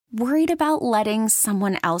Worried about letting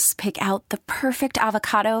someone else pick out the perfect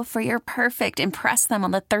avocado for your perfect impress them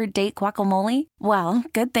on the third date guacamole? Well,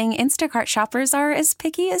 good thing Instacart shoppers are as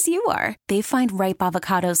picky as you are. They find ripe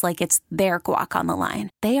avocados like it's their guac on the line.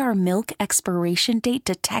 They are milk expiration date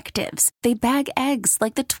detectives. They bag eggs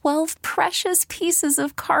like the 12 precious pieces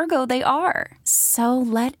of cargo they are. So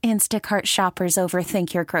let Instacart shoppers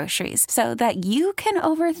overthink your groceries so that you can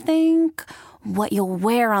overthink what you'll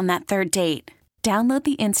wear on that third date. Download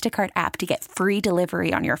the Instacart app to get free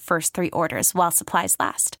delivery on your first 3 orders while supplies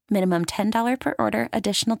last. Minimum $10 per order.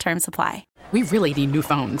 Additional terms apply. We really need new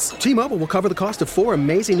phones. T-Mobile will cover the cost of 4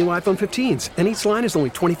 amazing new iPhone 15s, and each line is only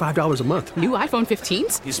 $25 a month. New iPhone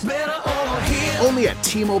 15s? It's better over here. Only at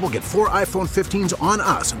T-Mobile, get 4 iPhone 15s on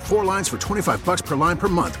us and 4 lines for $25 per line per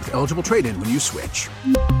month with eligible trade-in when you switch.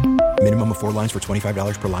 Minimum of 4 lines for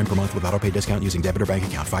 $25 per line per month with autopay discount using debit or bank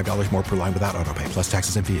account. $5 more per line without autopay, plus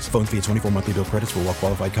taxes and fees. Phone fee at 24 monthly bill credits for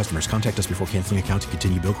well-qualified customers. Contact us before canceling account to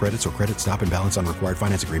continue bill credits or credit stop and balance on required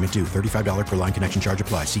finance agreement due. $35 per line connection charge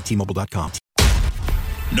applies. See T-Mobile.com.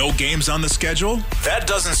 No games on the schedule? That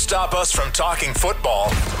doesn't stop us from talking football.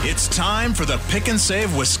 It's time for the Pick and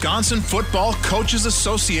Save Wisconsin Football Coaches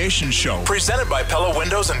Association Show, presented by Pella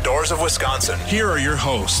Windows and Doors of Wisconsin. Here are your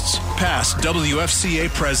hosts, past WFCA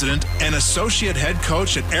president and associate head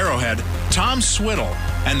coach at Arrowhead, Tom Swiddle,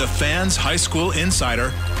 and the fans' high school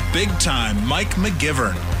insider, big-time Mike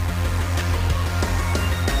McGivern.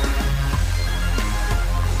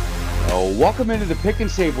 Welcome into the Pick and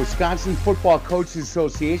Save Wisconsin Football Coaches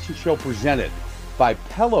Association show presented by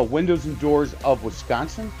Pella Windows and Doors of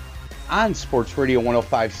Wisconsin on Sports Radio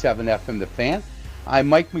 105.7 FM The Fan. I'm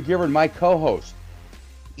Mike McGivern, my co-host.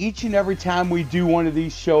 Each and every time we do one of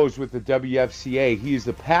these shows with the WFCA, he is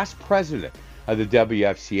the past president of the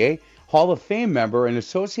WFCA, Hall of Fame member, and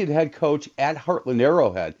associate head coach at Heartland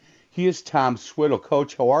Arrowhead. He is Tom Swiddle.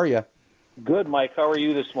 Coach, how are you? Good, Mike. How are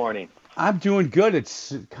you this morning? I'm doing good.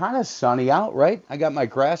 It's kind of sunny out, right? I got my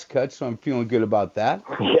grass cut, so I'm feeling good about that.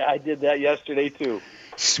 Yeah, I did that yesterday, too.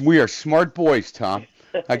 We are smart boys, Tom.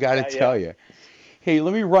 I got to tell you. Hey,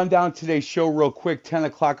 let me run down today's show real quick. 10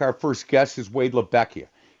 o'clock, our first guest is Wade LeBecchia.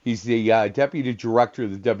 He's the Deputy Director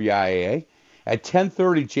of the WIAA. At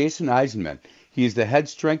 10:30, Jason Eisenman. He is the head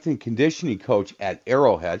strength and conditioning coach at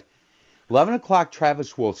Arrowhead. 11 o'clock,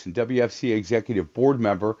 Travis Wilson, WFCA Executive Board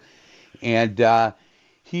member. And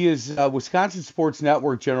he is Wisconsin Sports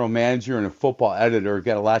Network General Manager and a football editor.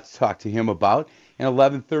 Got a lot to talk to him about. And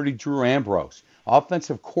 11:30, Drew Ambrose,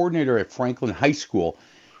 Offensive Coordinator at Franklin High School.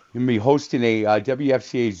 He'll be hosting a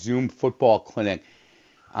WFCA Zoom football clinic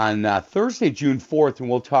on Thursday, June 4th, and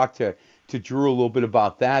we'll talk to Drew a little bit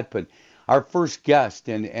about that. But our first guest,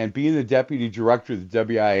 and being the Deputy Director of the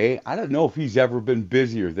WIA, I don't know if he's ever been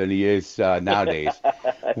busier than he is nowadays.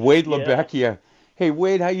 Wade LeBecchia. Hey,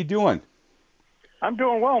 Wade, how you doing? I'm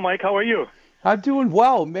doing well, Mike. How are you? I'm doing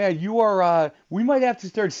well, man. You are. We might have to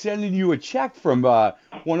start sending you a check from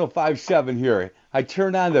 105.7 here. I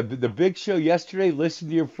turned on the big show yesterday,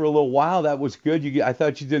 listened to you for a little while. That was good. I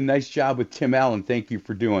thought you did a nice job with Tim Allen. Thank you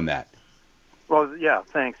for doing that. Well, yeah,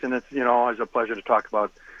 thanks. And it's always a pleasure to talk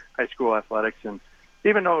about high school athletics. And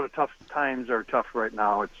even though the tough times are tough right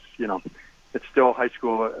now, it's still high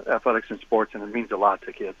school athletics and sports, and it means a lot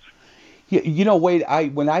to kids. Wade,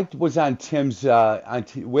 when I was on Tim's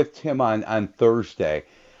with Tim on Thursday,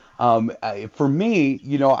 for me,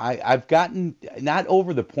 I've gotten not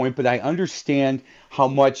over the point, but I understand how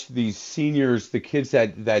much these seniors, the kids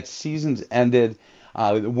that seasons ended,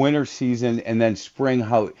 the winter season and then spring,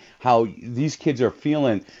 how these kids are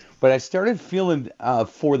feeling. But I started feeling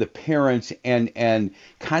for the parents and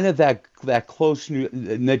kind of that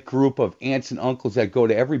close-knit group of aunts and uncles that go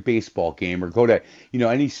to every baseball game or go to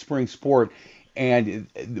any spring sport. And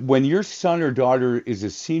when your son or daughter is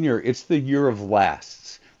a senior, it's the year of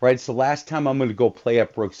lasts, right? It's the last time I'm going to go play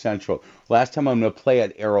at Brook Central, last time I'm going to play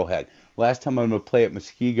at Arrowhead, last time I'm going to play at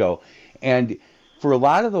Muskego. And for a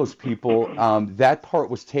lot of those people, that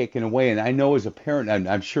part was taken away. And I know as a parent, and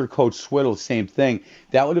I'm sure Coach Swiddle, same thing,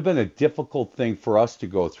 that would have been a difficult thing for us to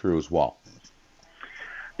go through as well.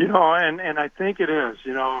 And I think it is.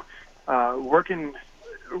 Working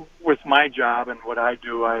with my job and what I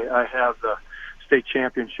do, I have the state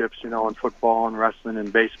championships, in football and wrestling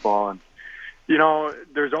and baseball. And,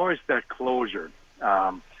 there's always that closure.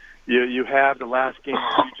 You have the last game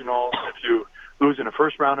of regionals. If you lose in the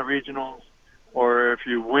first round of regionals, or if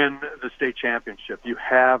you win the state championship, you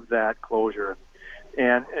have that closure.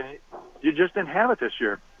 And you just didn't have it this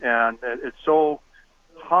year. And it's so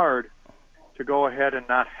hard to go ahead and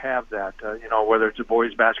not have that, whether it's a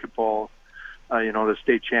boys basketball, the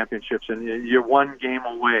state championships, and you're one game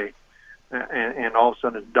away and all of a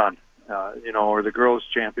sudden it's done, or the girls'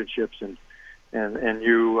 championships, and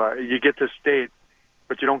you get to state,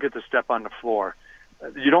 but you don't get to step on the floor.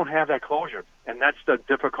 You don't have that closure, and that's the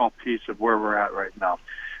difficult piece of where we're at right now.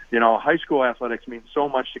 High school athletics means so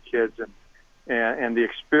much to kids, and the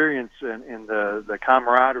experience and the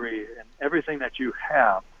camaraderie and everything that you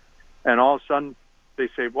have, and all of a sudden they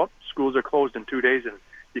say, well, schools are closed in 2 days and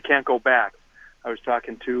you can't go back. I was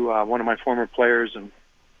talking to one of my former players, and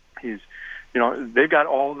they've got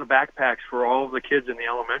all of the backpacks for all of the kids in the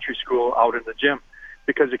elementary school out in the gym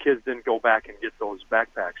because the kids didn't go back and get those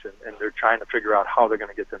backpacks, and they're trying to figure out how they're going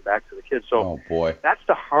to get them back to the kids. So that's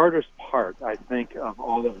the hardest part, I think, of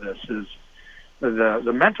all of this is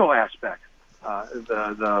the mental aspect,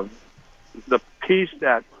 the piece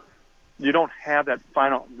that you don't have that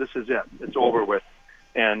final, this is it, it's over with.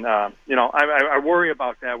 And, I worry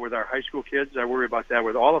about that with our high school kids. I worry about that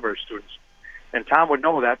with all of our students. And Tom would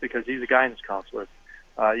know that because he's a guidance counselor.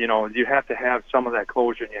 You have to have some of that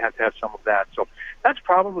closure, and you have to have some of that. So that's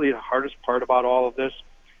probably the hardest part about all of this.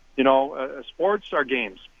 Sports are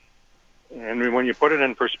games. And when you put it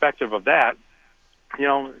in perspective of that,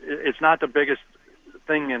 it's not the biggest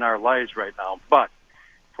thing in our lives right now. But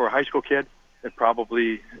for a high school kid, it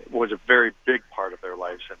probably was a very big part of their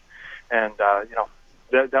lives. And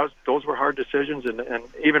those were hard decisions, and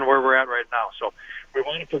even where we're at right now. So we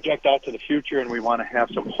want to project out to the future, and we want to have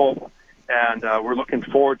some hope. And we're looking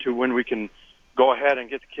forward to when we can go ahead and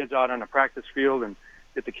get the kids out on the practice field and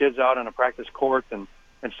get the kids out on a practice court and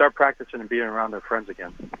start practicing and being around their friends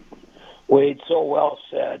again. Wade, so well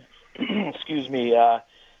said. Excuse me.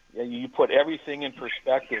 You put everything in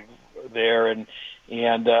perspective there. And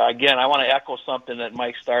again, I want to echo something that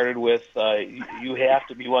Mike started with. You have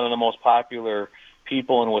to be one of the most popular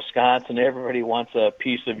people in Wisconsin. Everybody wants a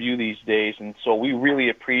piece of you these days. And so we really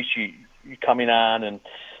appreciate you coming on and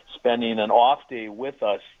spending an off day with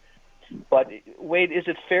us. But, Wade, is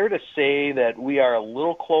it fair to say that we are a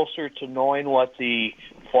little closer to knowing what the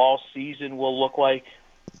fall season will look like?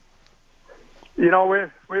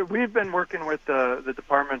 We've been working with the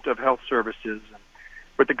Department of Health Services and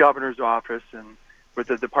with the governor's office and with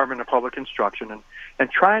the Department of Public Instruction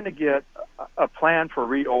and trying to get a plan for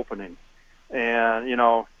reopening. And,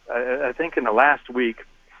 I think in the last week,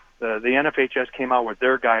 the NFHS came out with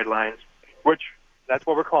their guidelines, which that's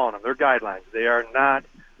what we're calling them. They're guidelines. They are not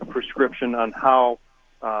a prescription on how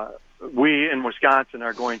we in Wisconsin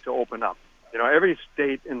are going to open up. Every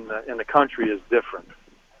state in the country is different.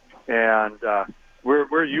 And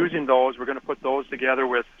we're using those. We're going to put those together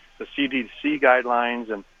with the CDC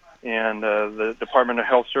guidelines and the Department of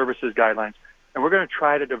Health Services guidelines. And we're going to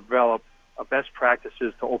try to develop best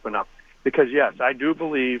practices to open up. Because, yes, I do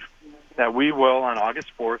believe that we will, on August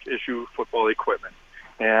 4th, issue football equipment.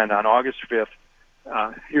 And on August 5th,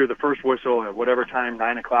 hear the first whistle at whatever time,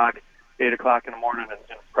 9 o'clock, 8 o'clock in the morning,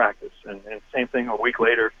 and practice. And same thing a week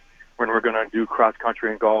later when we're going to do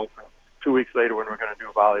cross-country and golf. 2 weeks later when we're going to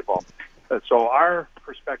do volleyball. So our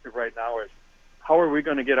perspective right now is how are we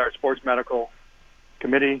going to get our sports medical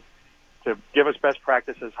committee to give us best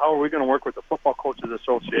practices? How are we going to work with the Football Coaches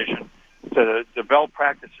Association to develop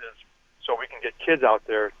practices so we can get kids out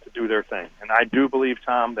there to do their thing? And I do believe,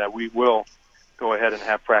 Tom, that we will go ahead and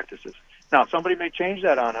have practices. Now, somebody may change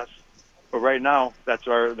that on us, but right now that's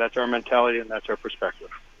our mentality and that's our perspective.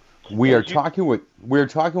 We're talking with Wade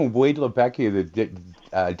Lebecki,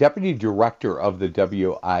 the Deputy Director of the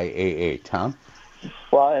WIAA. Tom?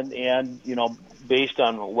 Well, and based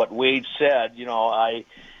on what Wade said,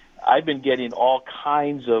 I've been getting all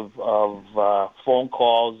kinds of phone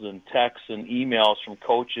calls and texts and emails from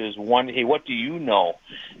coaches wondering, hey, what do you know?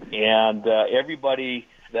 And everybody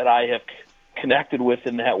that I have connected with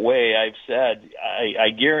in that way, I've said,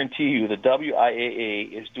 I guarantee you the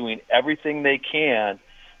WIAA is doing everything they can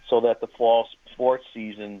so that the fall sports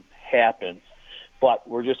season happens. But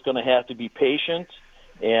we're just going to have to be patient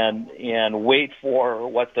and wait for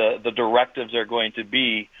what the directives are going to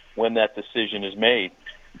be when that decision is made.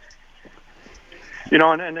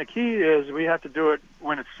 And the key is we have to do it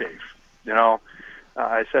when it's safe.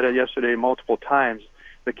 I said it yesterday multiple times.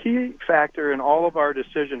 The key factor in all of our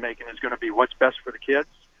decision-making is going to be what's best for the kids,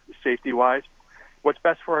 safety-wise, what's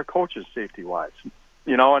best for our coaches, safety-wise.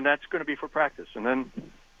 And that's going to be for practice. And then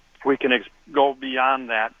we can go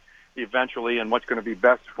beyond that eventually and what's going to be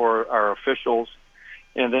best for our officials.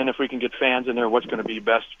 And then if we can get fans in there, what's going to be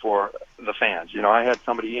best for the fans. I had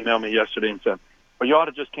somebody email me yesterday and said, well, you ought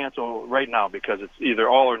to just cancel right now because it's either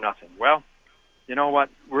all or nothing. Well, you know what?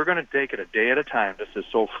 We're going to take it a day at a time. This is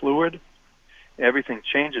so fluid. Everything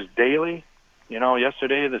changes daily.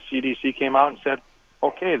 Yesterday the CDC came out and said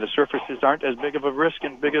okay, the surfaces aren't as big of a risk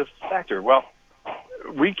and big a factor. Well,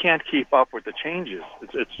 we can't keep up with the changes.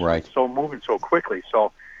 It's right. So moving so quickly.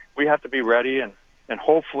 So we have to be ready, and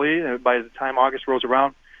hopefully by the time August rolls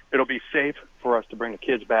around, it'll be safe for us to bring the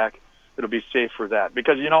kids back. It'll be safe for that.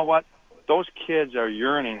 Because you know what? Those kids are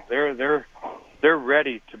yearning. They're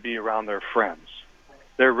ready to be around their friends.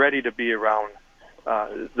 They're ready to be around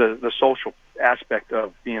the social aspect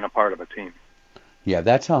of being a part of a team. Yeah,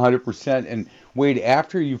 that's 100%. And Wade,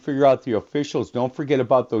 after you figure out the officials, don't forget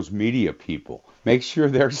about those media people. Make sure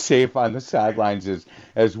they're safe on the sidelines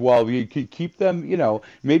as well. You could keep them,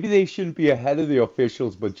 maybe they shouldn't be ahead of the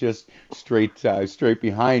officials, but just straight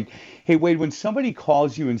behind. Hey, Wade, when somebody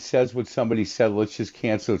calls you and says what somebody said, let's just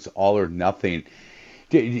cancel, it's all or nothing.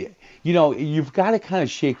 You've got to kind of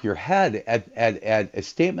shake your head at a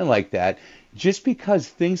statement like that, just because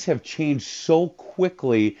things have changed so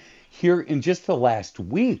quickly here in just the last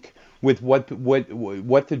week with what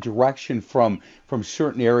the direction from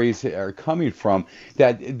certain areas are coming from,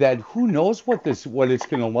 that who knows what it's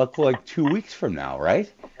going to look like 2 weeks from now,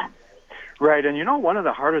 right? Right, and one of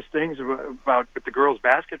the hardest things about with the girls'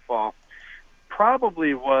 basketball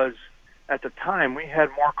probably was, at the time, we had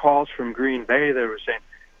more calls from Green Bay that were saying,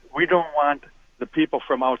 we don't want the people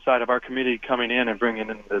from outside of our community coming in and bringing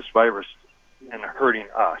in this virus and hurting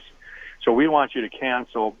us. So we want you to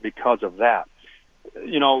cancel because of that.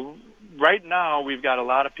 Right now we've got a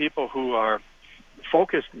lot of people who are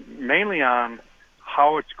focused mainly on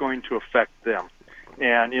how it's going to affect them.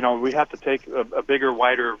 And, we have to take a bigger,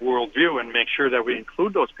 wider world view and make sure that we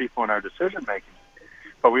include those people in our decision-making.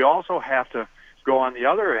 But we also have to go on the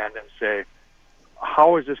other end and say,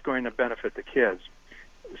 how is this going to benefit the kids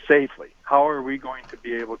safely? How are we going to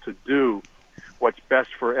be able to do what's best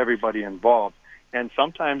for everybody involved? And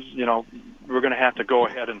sometimes, we're going to have to go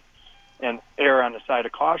ahead and err on the side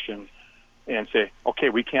of caution and say, okay,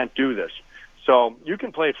 we can't do this. So you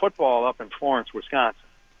can play football up in Florence, Wisconsin.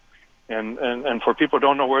 And for people who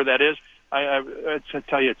don't know where that is, I'd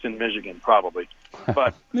tell you it's in Michigan, probably.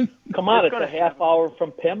 But come on, it's a half hour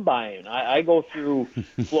from Pembine. I go through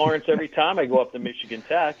Florence every time I go up to Michigan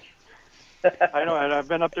Tech. I know, and I've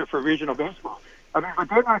been up there for regional baseball. But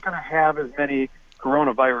they're not going to have as many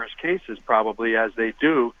coronavirus cases probably as they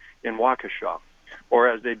do in Waukesha or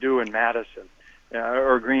as they do in Madison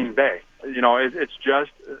or Green Bay. It's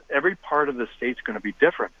just every part of the state's going to be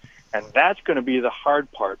different, and that's going to be the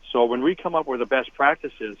hard part. So when we come up with the best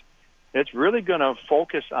practices, it's really going to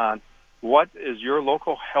focus on what is your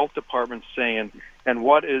local health department saying and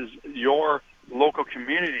what is your local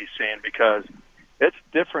community saying, because it's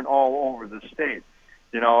different all over the state.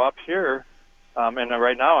 Up here, and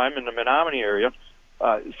right now I'm in the Menominee area,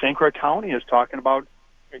 St. Croix County is talking about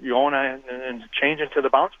going and changing to the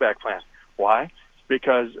bounce back plan. Why?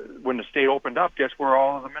 Because when the state opened up, guess where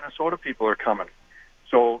all of the Minnesota people are coming?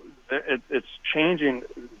 So it's changing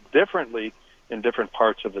differently in different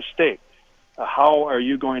parts of the state. How are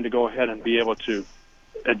you going to go ahead and be able to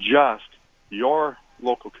adjust your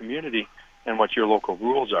local community and what your local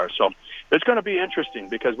rules are? So it's going to be interesting,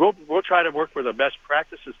 because we'll try to work with a best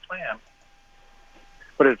practices plan,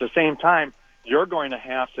 but at the same time, you're going to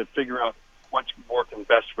have to figure out what's working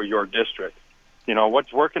best for your district.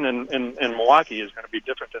 What's working in Milwaukee is going to be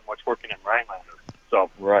different than what's working in Rhinelander. So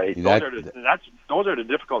right, those are the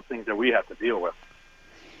difficult things that we have to deal with.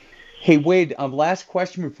 Hey, Wade, last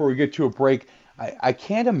question before we get to a break. I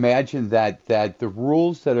can't imagine that the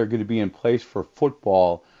rules that are going to be in place for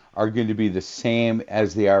football are going to be the same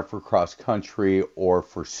as they are for cross country or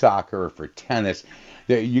for soccer or for tennis.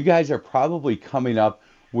 You guys are probably coming up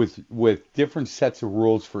with different sets of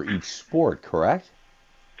rules for each sport, correct?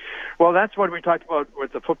 Well, that's what we talked about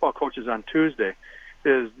with the football coaches on Tuesday,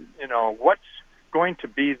 is, what's going to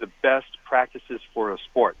be the best practices for a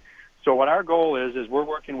sport. So what our goal is we're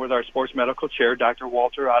working with our sports medical chair, Dr.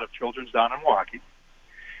 Walter, out of Children's down in Milwaukee.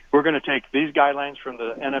 We're going to take these guidelines from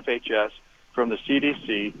the NFHS, from the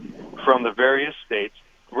CDC, from the various states.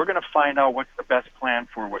 We're going to find out what's the best plan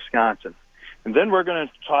for Wisconsin. And then we're going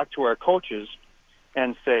to talk to our coaches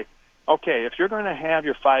and say, okay, if you're going to have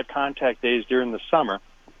your 5 contact days during the summer,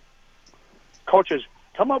 coaches,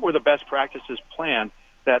 come up with a best practices plan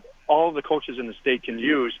that all of the coaches in the state can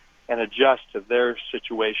use and adjust to their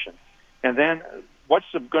situation. And then what's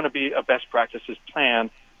going to be a best practices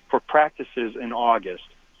plan for practices in August?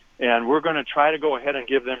 And we're going to try to go ahead and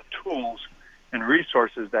give them tools and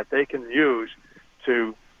resources that they can use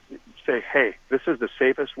to say, hey, this is the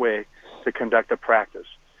safest way to conduct a practice.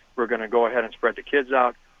 We're going to go ahead and spread the kids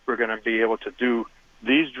out. We're going to be able to do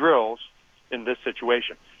these drills in this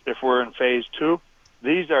situation. If we're in phase 2,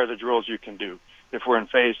 these are the drills you can do. If we're in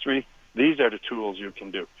phase 3, these are the tools you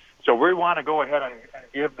can do. So we want to go ahead and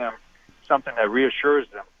give them something that reassures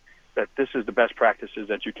them that this is the best practices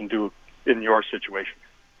that you can do in your situation.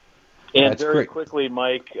 And that's very quickly,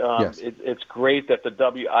 Mike, yes. It's great that the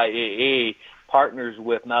WIAA partners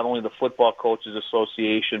with not only the Football Coaches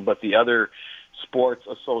Association but the other sports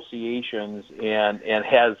associations and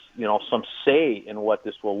has, you know, some say in what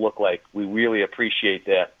this will look like. We really appreciate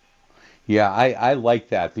that. Yeah, I like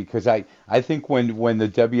that because I think when the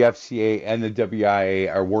WFCA and the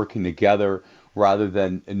WIAA are working together rather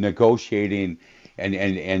than negotiating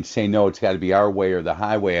and say, no, it's got to be our way or the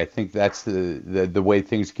highway, I think that's the way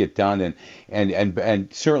things get done.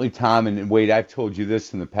 And certainly, Tom and Wade, I've told you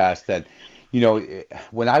this in the past that, you know,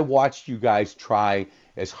 when I watched you guys try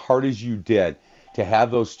as hard as you did to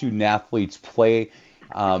have those student athletes play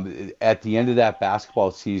at the end of that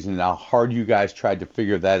basketball season, and how hard you guys tried to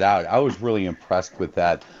figure that out, I was really impressed with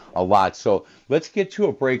that a lot. So let's get to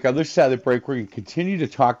a break. Other side of the break, we're going to continue to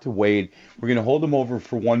talk to Wade. We're going to hold him over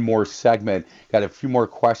for one more segment. Got a few more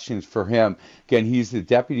questions for him. Again, he's the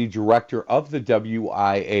Deputy Director of the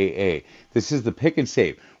WIAA. This is the Pick and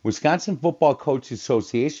Save Wisconsin Football Coaches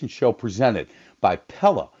Association show presented by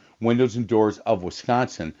Pella Windows and Doors of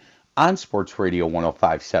Wisconsin on Sports Radio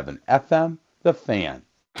 105.7 FM, The Fan.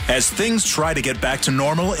 As things try to get back to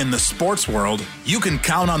normal in the sports world, you can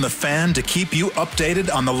count on The Fan to keep you updated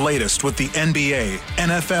on the latest with the NBA,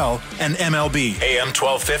 NFL, and MLB. AM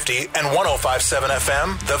 1250 and 105.7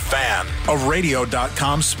 FM, The Fan, a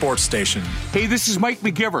radio.com sports station. Hey, this is Mike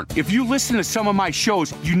McGivern. If you listen to some of my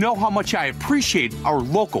shows, you know how much I appreciate our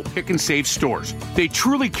local Pick and Save stores. They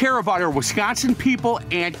truly care about our Wisconsin people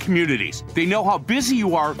and communities. They know how busy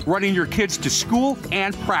you are running your kids to school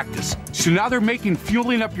and practice. So now they're making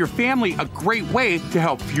fueling up your family a great way to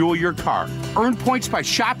help fuel your car. Earn points by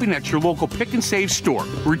shopping at your local Pick and Save store.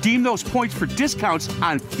 Redeem those points for discounts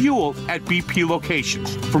on fuel at BP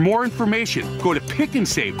locations. For more information, go to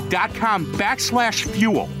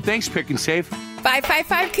pickandsave.com/fuel. Thanks, Pick and Save.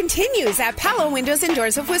 555 continues at Pella Windows and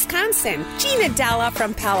Doors of Wisconsin. Gina Dalla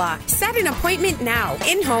from Pella. Set an appointment now,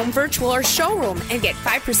 in-home, virtual, or showroom, and get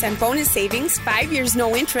 5% bonus savings, 5 years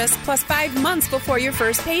no interest, plus 5 months before your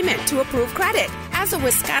first payment to approve credit. As a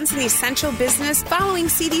Wisconsin essential business following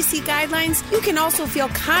CDC guidelines, you can also feel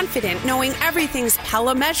confident knowing everything's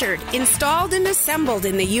Pella measured, installed, and assembled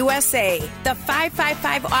in the USA. The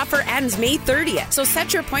 555 offer ends May 30th, so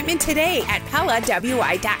set your appointment today at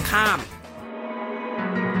PellaWI.com.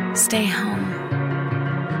 Stay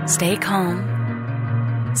home. Stay calm.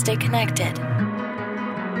 Stay connected.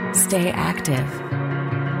 Stay active.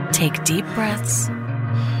 Take deep breaths.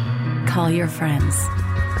 Call your friends.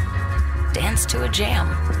 Dance to a jam.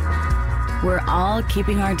 We're all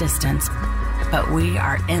keeping our distance, but we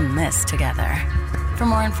are in this together. For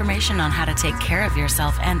more information on how to take care of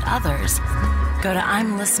yourself and others, go to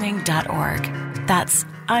imlistening.org. That's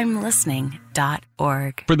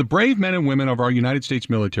imlistening.org. For the brave men and women of our United States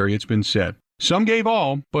military, it's been said, some gave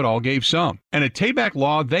all, but all gave some. And at Tayback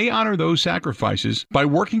Law, they honor those sacrifices by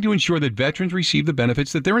working to ensure that veterans receive the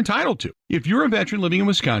benefits that they're entitled to. If you're a veteran living in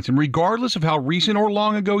Wisconsin, regardless of how recent or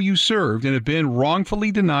long ago you served and have been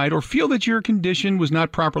wrongfully denied or feel that your condition was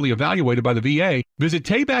not properly evaluated by the VA, visit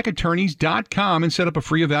TaybackAttorneys.com and set up a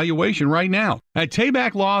free evaluation right now. At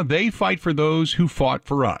Tayback Law, they fight for those who fought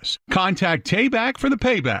for us. Contact Tayback for the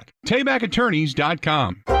payback.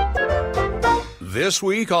 TaybackAttorneys.com. This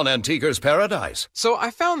week on Antiquer's Paradise. So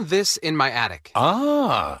I found this in my attic.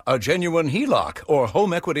 Ah, a genuine HELOC or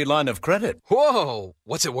home equity line of credit. Whoa,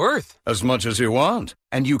 what's it worth? As much as you want.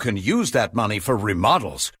 And you can use that money for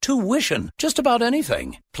remodels, tuition, just about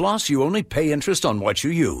anything. Plus, you only pay interest on what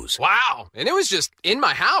you use. Wow, and it was just in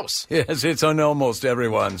my house. Yes, it's on almost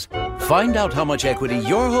everyone's. Find out how much equity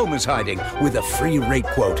your home is hiding with a free rate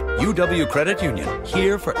quote. UW Credit Union,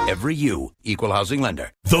 here for every you. Equal housing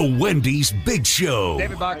lender. The Wendy's Big Show.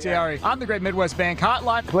 David Bakhtiari on the Great Midwest Bank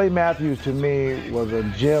Hotline. Clay Matthews, to me, was a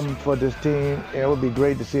gem for this team. It would be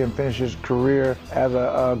great to see him finish his career as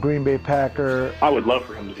a Green Bay Packer. I would love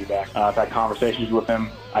for him to be back. I've had conversations with him.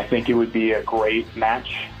 I think it would be a great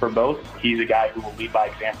match for both. He's a guy who will lead by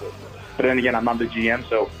example. But then again, I'm not the GM,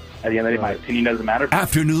 so at the end of the day, my opinion doesn't matter.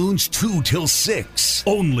 Afternoons 2 till 6,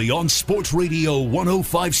 only on Sports Radio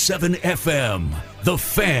 105.7 FM. The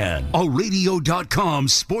Fan, a radio.com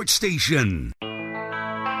sports station.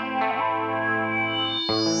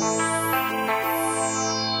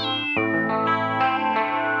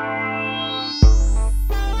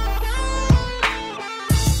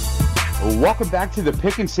 Welcome back to the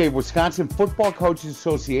Pick and Save Wisconsin Football Coaches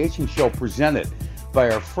Association show presented by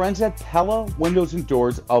our friends at Pella Windows and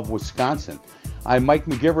Doors of Wisconsin. I'm Mike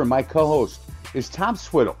McGivern. My co-host is Tom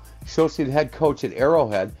Swiddle, associate head coach at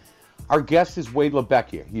Arrowhead. Our guest is Wade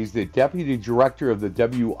LaBecchia. He's the deputy director of the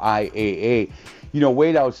WIAA.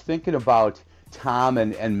 Wade, I was thinking about Tom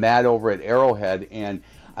and Matt over at Arrowhead, and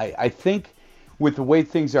I think with the way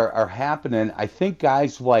things are happening, I think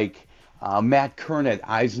guys like Matt Kern at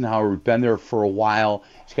Eisenhower, who've been there for a while,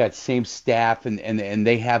 he's got same staff, and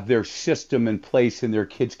they have their system in place, and their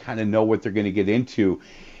kids kind of know what they're going to get into,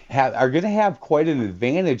 are going to have quite an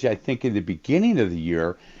advantage, I think, in the beginning of the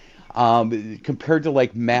year, compared to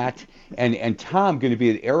like Matt and Tom going to be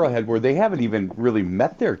at Arrowhead, where they haven't even really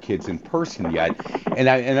met their kids in person yet. And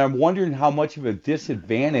I'm wondering how much of a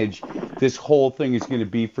disadvantage this whole thing is going to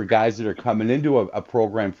be for guys that are coming into a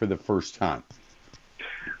program for the first time.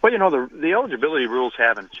 Well, the eligibility rules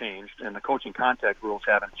haven't changed, and the coaching contact rules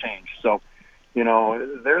haven't changed. So,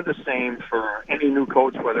 they're the same for any new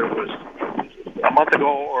coach, whether it was a month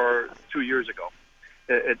ago or 2 years ago.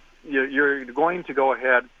 You're going to go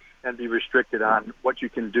ahead and be restricted on what you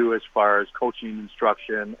can do as far as coaching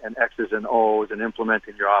instruction and X's and O's and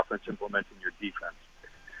implementing your offense, implementing your defense.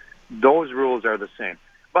 Those rules are the same.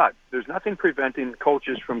 But there's nothing preventing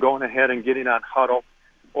coaches from going ahead and getting on Huddle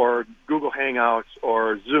or Google Hangouts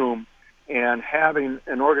or Zoom and having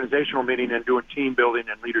an organizational meeting and doing team building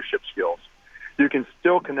and leadership skills. You can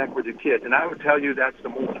still connect with your kids. And I would tell you that's the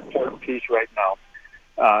most important piece right now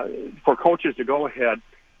for coaches to go ahead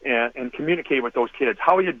and communicate with those kids.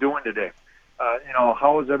 How are you doing today?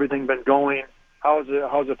 How has everything been going? How's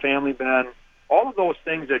the family been? All of those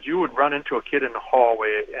things that you would run into a kid in the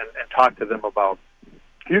hallway and talk to them about,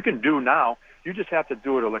 you can do now. You just have to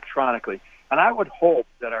do it electronically. And I would hope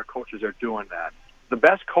that our coaches are doing that. The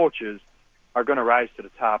best coaches are going to rise to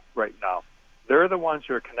the top right now. They're the ones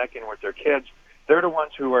who are connecting with their kids. They're the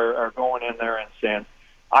ones who are going in there and saying,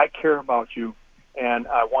 I care about you, and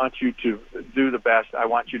I want you to do the best. I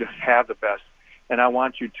want you to have the best, and I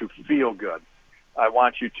want you to feel good. I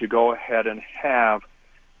want you to go ahead and have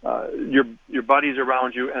your buddies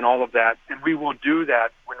around you and all of that, and we will do that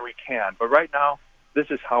when we can. But right now, this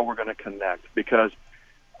is how we're going to connect, because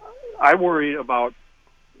I worry about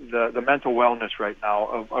the mental wellness right now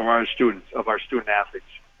of our students, of our student athletes.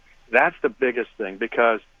 That's the biggest thing,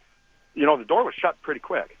 because, the door was shut pretty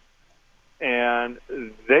quick. And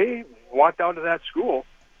they walked out of that school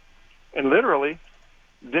and literally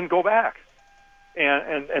didn't go back.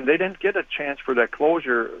 And they didn't get a chance for that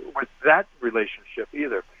closure with that relationship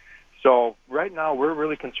either. So right now we're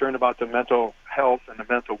really concerned about the mental health and the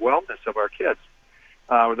mental wellness of our kids.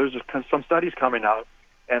 There's some studies coming out,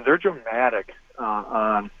 and they're dramatic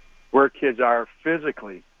on where kids are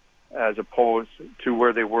physically as opposed to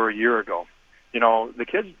where they were a year ago. The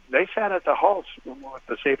kids, they sat at the halls with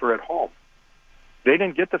the Safer at Home. They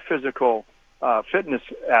didn't get the physical fitness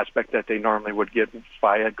aspect that they normally would get with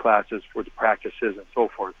SPI-Ed classes for the practices and so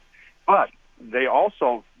forth. But they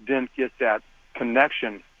also didn't get that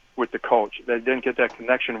connection with the coach. They didn't get that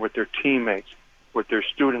connection with their teammates, with their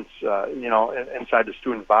students, inside the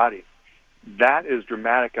student body. That is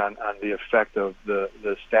dramatic on the effect of the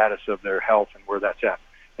status of their health and where that's at.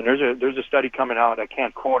 And there's a study coming out. I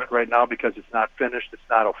can't quote it right now because it's not finished. It's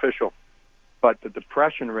not official. But the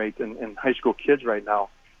depression rate in high school kids right now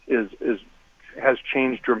has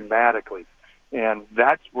changed dramatically, and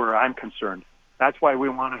that's where I'm concerned. That's why we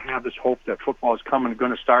want to have this hope that football is going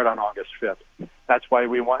to start on August 5th. That's why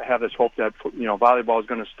we want to have this hope that volleyball is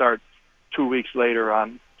going to start 2 weeks later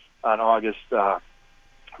on August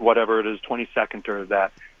whatever it is, 22nd or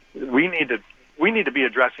that. We need to be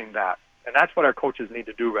addressing that, and that's what our coaches need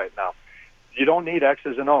to do right now. You don't need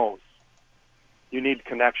X's and O's. You need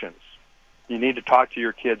connections. You need to talk to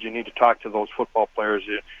your kids. You need to talk to those football players.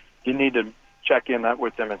 You need to check in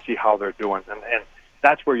with them and see how they're doing. And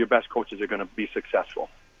that's where your best coaches are going to be successful.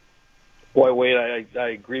 Boy, Wade, I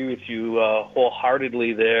agree with you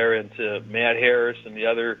wholeheartedly there. And to Matt Harris and the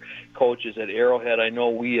other coaches at Arrowhead, I know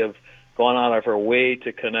we have gone out of our way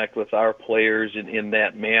to connect with our players in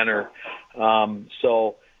that manner.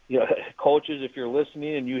 So, coaches, if you're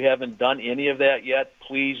listening and you haven't done any of that yet,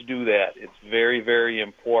 please do that. It's very, very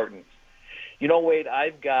important. Wade,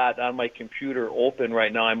 I've got on my computer open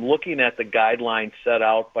right now, I'm looking at the guidelines set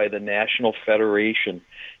out by the National Federation.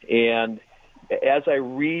 And as I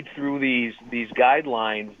read through these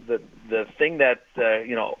guidelines, the thing that,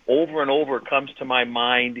 over and over comes to my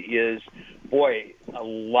mind is, boy, a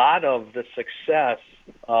lot of the success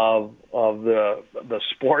of the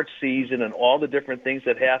sports season and all the different things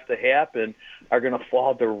that have to happen are going to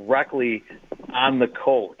fall directly on the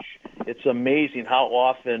coach. It's amazing how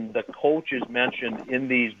often the coaches mentioned in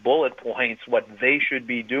these bullet points what they should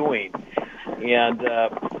be doing. And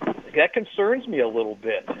that concerns me a little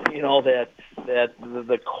bit, that that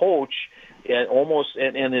the coach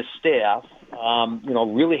and his staff,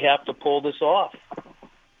 really have to pull this off.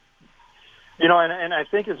 And I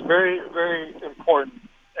think it's very, very important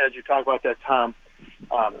as you talk about that, Tom.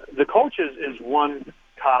 The coach is one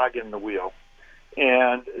cog in the wheel.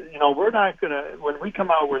 And, we're not going to, when we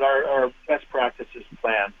come out with our best practices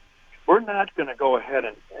plan, we're not going to go ahead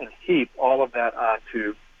and heap all of that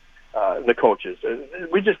onto the coaches.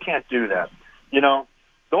 We just can't do that.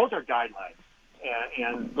 Those are guidelines,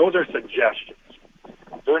 and those are suggestions.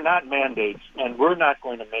 They're not mandates, and we're not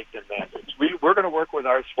going to make them mandates. We're going to work with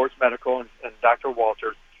our sports medical and Dr.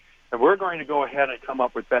 Walter, and we're going to go ahead and come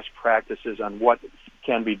up with best practices on what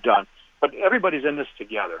can be done. But everybody's in this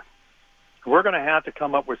together. We're going to have to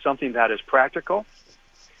come up with something that is practical,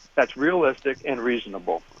 that's realistic, and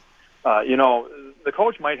reasonable. The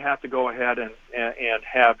coach might have to go ahead and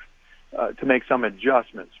have to make some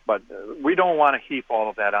adjustments, but we don't want to heap all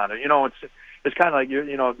of that on it. It's kind of like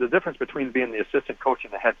the difference between being the assistant coach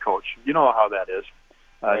and the head coach. You know how that is.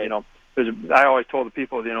 Right. I always told the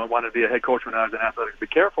people wanted to be a head coach when I was in athletics. Be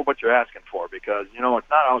careful what you're asking for, because it's not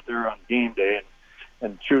out there on game day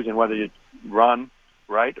and choosing whether you run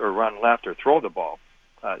right or run left or throw the ball.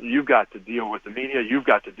 You've got to deal with the media. You've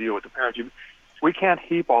got to deal with the parents. We can't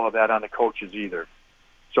heap all of that on the coaches either.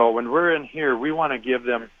 So when we're in here, we want to give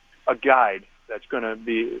them a guide that's going to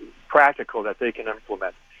be practical that they can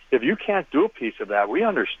implement. If you can't do a piece of that, we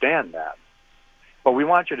understand that. But we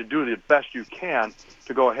want you to do the best you can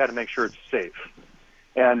to go ahead and make sure it's safe.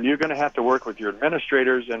 And you're going to have to work with your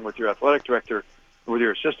administrators and with your athletic director, with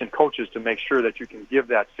your assistant coaches to make sure that you can give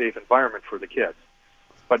that safe environment for the kids.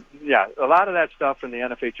 But, yeah, a lot of that stuff in the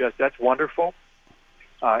NFHS, that's wonderful.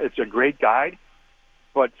 It's a great guide,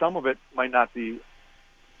 but some of it might not be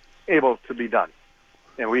able to be done.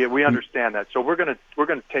 And we understand that. So we're going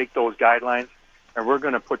to take those guidelines, and we're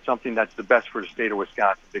going to put something that's the best for the state of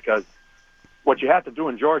Wisconsin, because what you have to do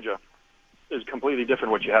in Georgia is completely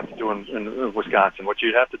different what you have to do in Wisconsin. What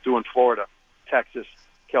you have to do in Florida, Texas,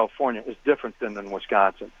 California is different than in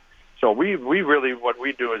Wisconsin. So we really, what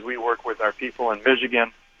we do is we work with our people in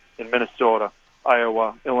Michigan, in Minnesota,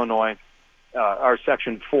 Iowa, Illinois, our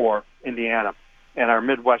Section 4, Indiana, and our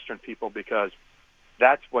Midwestern people, because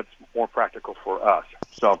that's what's more practical for us.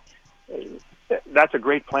 So that's a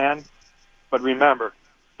great plan, but remember,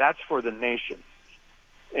 that's for the nation.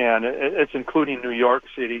 And it's including New York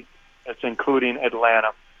City, it's including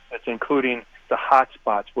Atlanta, it's including the hot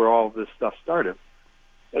spots where all of this stuff started.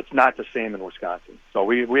 It's not the same in Wisconsin. So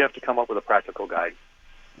we have to come up with a practical guide.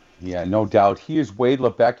 Yeah, no doubt. He is Wade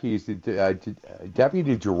Lebecki. He's the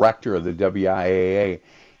deputy director of the WIAA.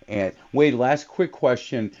 And Wade, last quick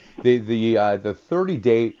question: the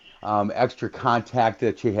 30-day extra contact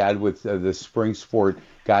that you had with the spring sport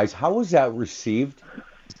guys, how was that received?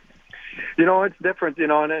 It's different.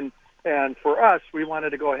 And for us, we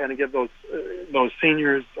wanted to go ahead and give those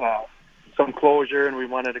seniors some closure, and we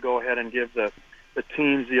wanted to go ahead and give the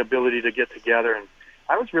teams the ability to get together. And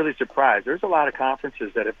I was really surprised. There's a lot of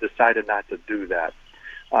conferences that have decided not to do that.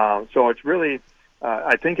 So it's really,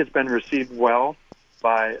 I think it's been received well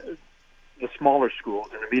by the smaller schools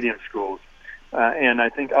and the medium schools. And I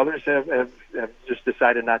think others have just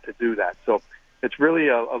decided not to do that. So it's really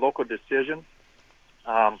a local decision.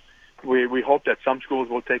 We hope that some schools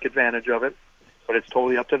will take advantage of it, but it's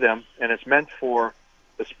totally up to them. And it's meant for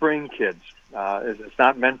the spring kids. It's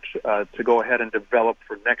not meant to go ahead and develop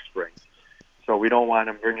for next spring. So we don't want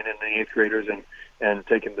them bringing in the 8th graders and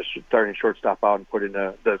taking the starting shortstop out and putting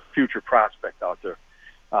the future prospect out there.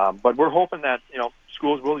 But we're hoping that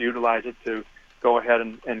schools will utilize it to go ahead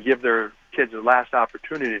and give their kids the last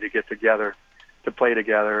opportunity to get together, to play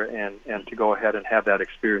together, and to go ahead and have that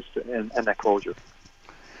experience and that closure.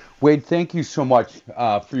 Wade, thank you so much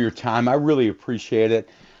for your time. I really appreciate it.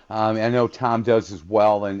 I know Tom does as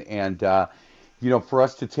well. And for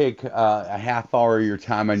us to take a half hour of your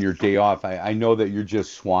time on your day off, I know that you're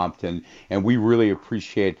just swamped, and we really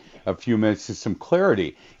appreciate a few minutes of some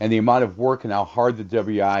clarity and the amount of work and how hard the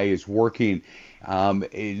WIA is working,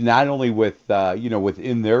 not only with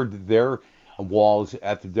within their walls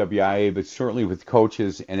at the WIA, but certainly with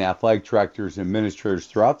coaches and athletic directors and administrators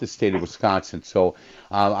throughout the state of Wisconsin. So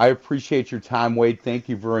I appreciate your time, Wade. Thank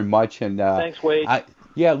you very much. And thanks, Wade.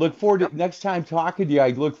 Look forward to next time talking to you. I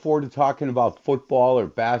look forward to talking about football or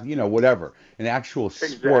whatever, an actual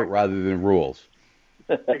sport rather than rules.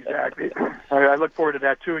 Exactly. I look forward to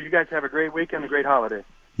that too. You guys have a great weekend, a great holiday.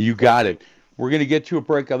 You got it. We're going to get to a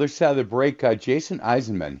break. Other side of the break, Jason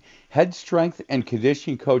Eisenman, head strength and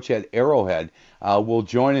conditioning coach at Arrowhead, will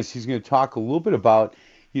join us. He's going to talk a little bit about,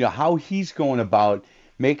 how he's going about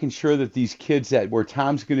making sure that these kids where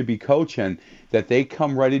Tom's going to be coaching, that they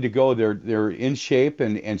come ready to go. They're in shape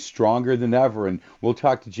and stronger than ever. And we'll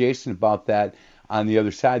talk to Jason about that on the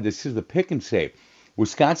other side. This is the Pick and Save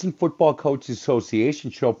Wisconsin Football Coaches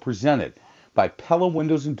Association show presented by Pella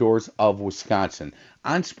Windows and Doors of Wisconsin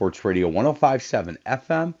on Sports Radio 105.7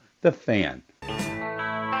 FM, The Fan.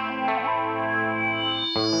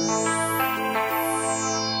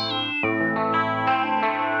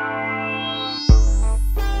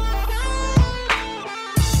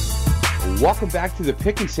 Welcome back to the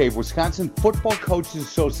Pick and Save Wisconsin Football Coaches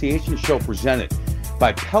Association show presented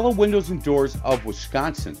by Pella Windows and Doors of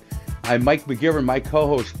Wisconsin. I'm Mike McGivern. My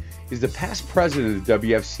co-host is the past president of the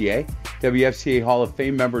WFCA Hall of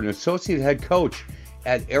Fame member and associate head coach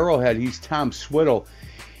at Arrowhead. He's Tom Swiddle.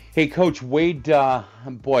 Hey, Coach Wade,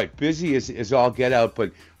 boy, busy as all get out,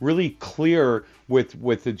 but really clear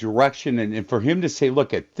with the direction. And for him to say,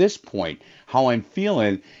 look, at this point, how I'm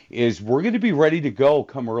feeling is we're going to be ready to go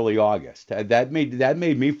come early August. That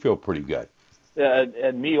made me feel pretty good.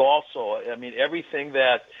 And me also. I mean, everything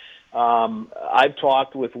that I've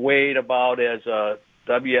talked with Wade about as a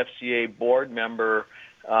WFCA board member,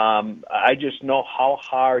 I just know how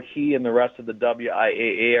hard he and the rest of the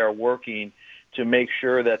WIAA are working to make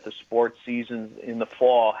sure that the sports season in the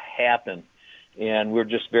fall happen. And we're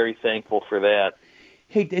just very thankful for that.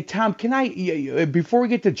 Hey, Tom, can I, before we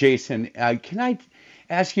get to Jason, can I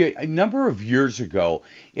ask you, a number of years ago,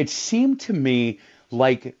 it seemed to me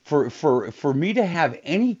like for me to have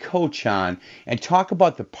any coach on and talk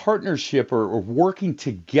about the partnership or working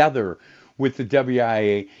together with the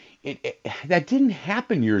WIAA, that didn't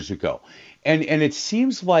happen years ago. And it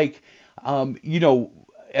seems like,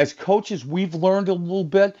 as coaches, we've learned a little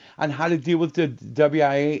bit on how to deal with the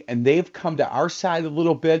WIAA, and they've come to our side a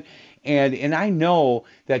little bit. And I know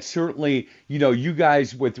that certainly, you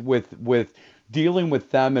guys with dealing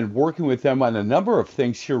with them and working with them on a number of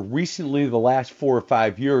things here recently, the last 4 or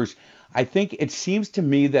 5 years, I think it seems to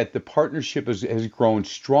me that the partnership has grown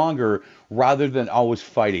stronger rather than always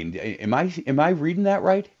fighting. Am I reading that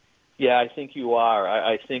right? Yeah, I think you are.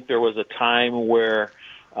 I think there was a time where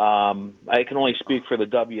I can only speak for the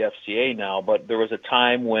WFCA now, but there was a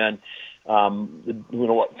time when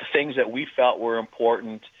the things that we felt were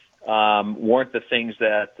important weren't the things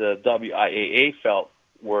that the WIAA felt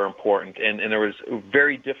were important, and it was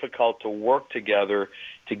very difficult to work together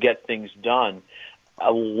to get things done.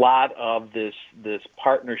 A lot of this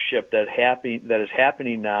partnership that is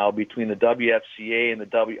happening now between the WFCA and the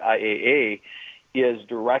WIAA is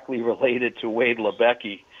directly related to Wade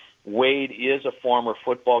Lebecki. Wade is a former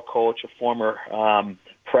football coach, a former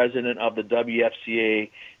president of the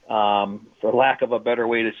WFCA. For lack of a better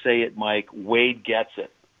way to say it, Mike, Wade gets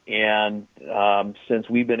it. And since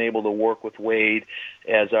we've been able to work with Wade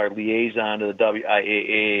as our liaison to the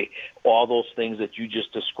WIAA, all those things that you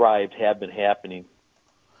just described have been happening.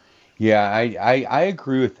 Yeah, I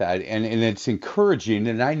agree with that, and it's encouraging.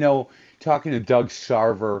 And I know, talking to Doug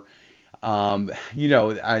Sarver,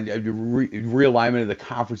 realignment of the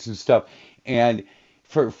conference and stuff, and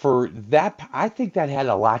for that, I think that had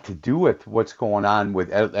a lot to do with what's going on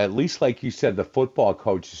with, at least like you said, the Football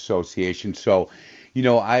Coaches Association. So,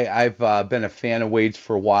 I've been a fan of Wade's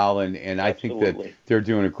for a while, and I think that they're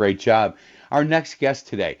doing a great job. Our next guest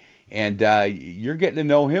today, and you're getting to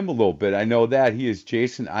know him a little bit. I know that. He is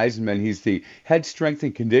Jason Eisenman. He's the head strength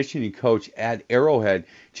and conditioning coach at Arrowhead.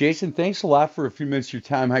 Jason, thanks a lot for a few minutes of your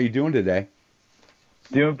time. How you doing today?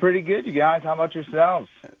 Doing pretty good, you guys. How about yourselves?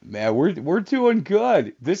 Man, we're doing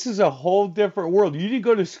good. This is a whole different world. You didn't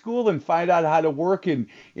go to school and find out how to work in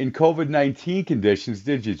COVID-19 conditions,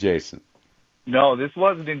 did you, Jason? No, this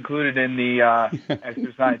wasn't included in the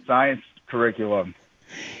exercise science curriculum.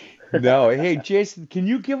 No. Hey, Jason, can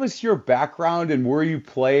you give us your background and where you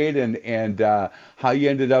played and how you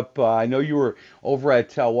ended up? I know you were over at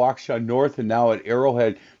Waukesha North and now at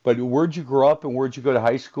Arrowhead, but where'd you grow up and where'd you go to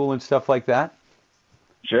high school and stuff like that?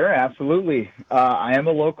 Sure, absolutely. I am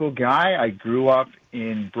a local guy. I grew up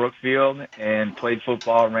in Brookfield and played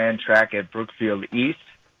football, ran track at Brookfield East.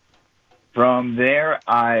 From there,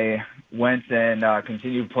 I went and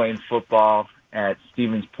continued playing football at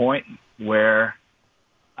Stevens Point, where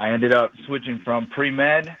I ended up switching from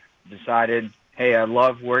pre-med, decided, hey, I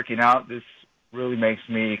love working out. This really makes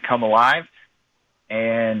me come alive.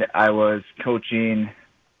 And I was coaching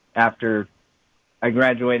after I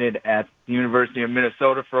graduated at the University of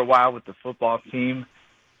Minnesota for a while with the football team,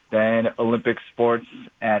 then Olympic sports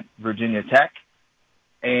at Virginia Tech.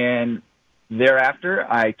 And thereafter,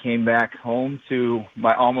 I came back home to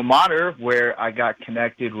my alma mater where I got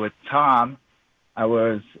connected with Tom. I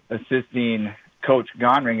was assisting Coach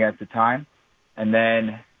Gonring at the time And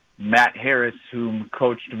then Matt Harris, who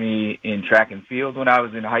coached me in track and field when I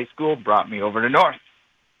was in high school, brought me over to North.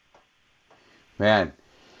 Man,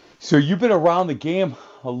 so you've been around the game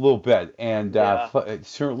a little bit, and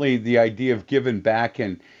certainly the idea of giving back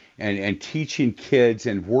and teaching kids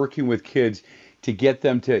and working with kids to get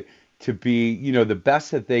them to be, you know, the best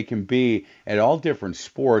that they can be at all different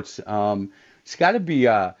sports. It's got to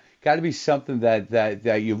be something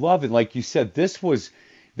that you love. And like you said, this was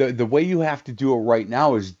the way you have to do it right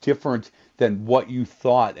now is different than what you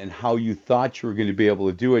thought and how you thought you were going to be able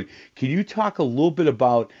to do it. Can you talk a little bit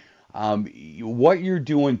about what you're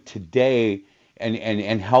doing today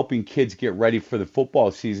and helping kids get ready for the football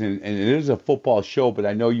season? And it is a football show, but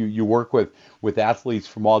I know you work with athletes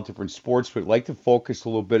from all different sports, but I'd like to focus a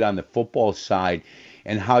little bit on the football side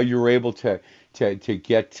and how you're able to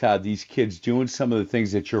get these kids doing some of the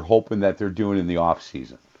things that you're hoping that they're doing in the off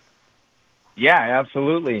season. Yeah,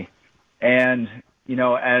 absolutely. And, you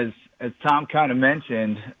know, as Tom kind of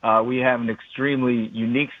mentioned, we have an extremely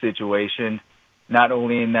unique situation, not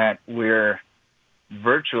only in that we're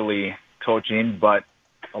virtually coaching, but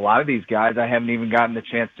a lot of these guys I haven't even gotten the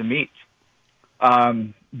chance to meet.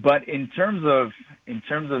 But in terms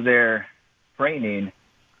of their training,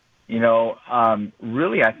 you know,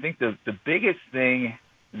 really I think the biggest thing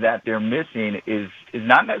that they're missing is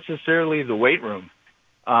not necessarily the weight room,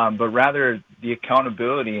 but rather the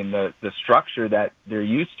accountability and the structure that they're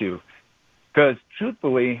used to. Because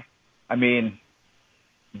truthfully, I mean,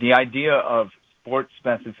 the idea of sports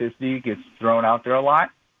specificity gets thrown out there a lot.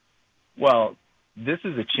 Well, this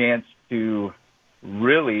is a chance to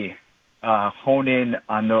really hone in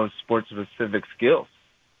on those sports-specific skills.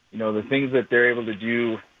 You know, the things that they're able to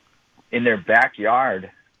do in their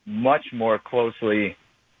backyard much more closely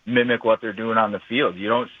mimic what they're doing on the field. You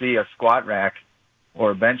don't see a squat rack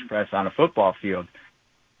or a bench press on a football field.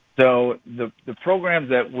 So the programs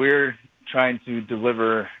that we're trying to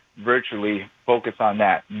deliver virtually focus on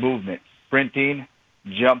that: movement, sprinting,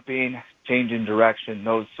 jumping, changing direction,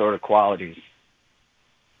 those sort of qualities.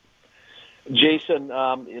 Jason,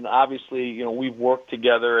 and obviously, you know, we've worked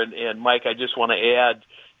together, and Mike, I just want to add,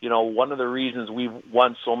 you know, one of the reasons we've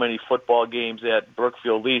won so many football games at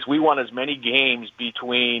Brookfield East, we won as many games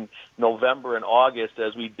between November and August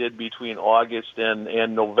as we did between August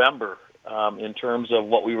and November, in terms of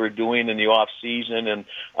what we were doing in the off season. And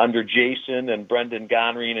under Jason and Brendan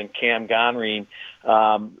Gonreen and Cam Gonreen,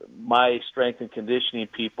 my strength and conditioning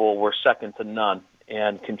people were second to none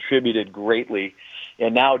and contributed greatly.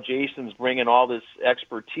 And now Jason's bringing all this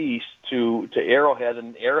expertise to Arrowhead,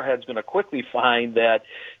 and Arrowhead's going to quickly find that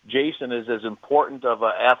Jason is as important of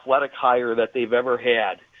an athletic hire that they've ever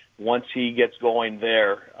had. Once he gets going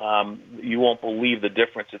there, you won't believe the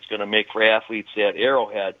difference it's going to make for athletes at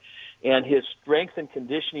Arrowhead. And his strength and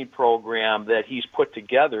conditioning program that he's put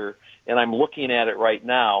together, and I'm looking at it right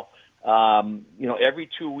now, you know, every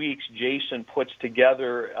 2 weeks Jason puts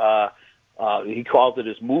together he calls it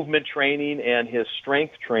his movement training and his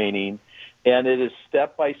strength training, and it is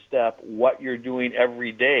step-by-step what you're doing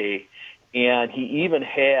every day. And he even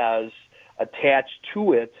has attached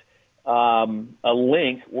to it a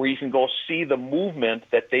link where you can go see the movement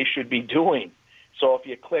that they should be doing. So if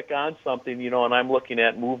you click on something, you know, and I'm looking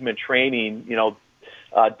at movement training, you know,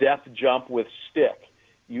 death jump with stick,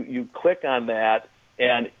 you click on that,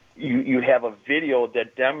 and you have a video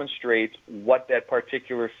that demonstrates what that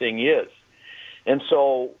particular thing is. And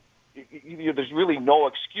so there's really no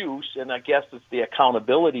excuse, and I guess it's the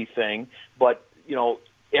accountability thing, but, you know,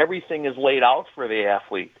 everything is laid out for the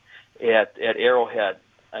athlete at Arrowhead.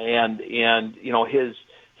 And you know, his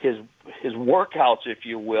workouts, if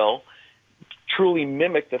you will, truly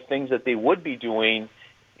mimic the things that they would be doing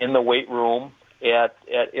in the weight room at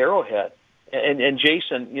Arrowhead. And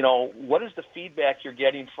Jason, you know, what is the feedback you're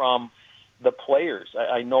getting from the players?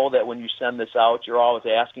 I know that when you send this out, you're always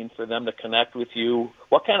asking for them to connect with you.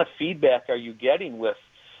 What kind of feedback are you getting with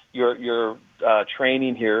your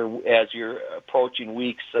training here as you're approaching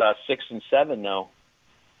weeks 6 and 7 now?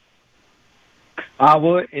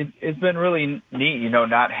 Well, it's been really neat, you know,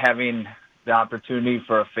 not having the opportunity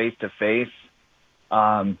for a face-to-face.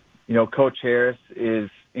 You know, Coach Harris is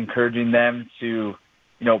encouraging them to,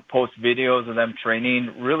 you know, post videos of them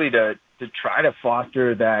training, really to try to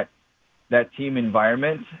foster that team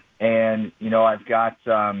environment. And, you know, I've got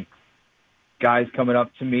guys coming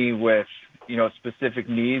up to me with, you know, specific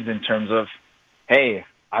needs in terms of, hey,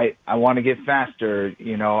 I want to get faster,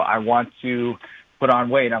 you know, I want to put on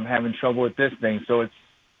weight, I'm having trouble with this thing. So it's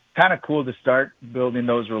kind of cool to start building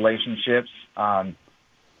those relationships,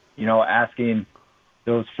 you know, asking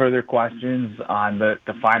those further questions on the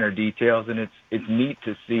finer details. And it's neat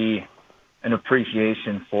to see an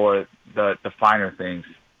appreciation for the finer things.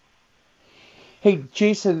 Hey,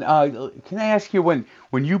 Jason, can I ask you, when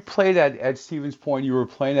you played at Stevens Point, you were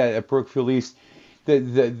playing at Brookfield East,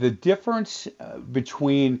 the difference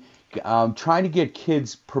between trying to get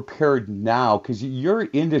kids prepared now, because your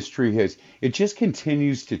industry it just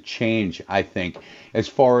continues to change, I think, as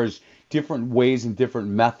far as different ways and different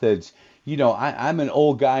methods. I'm an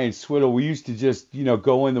old guy in Swiddle. We used to just,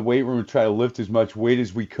 go in the weight room and try to lift as much weight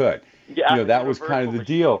as we could. Yeah, that was kind of the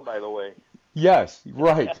deal. By the way. Yes,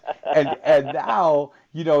 right. and now,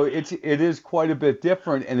 it is quite a bit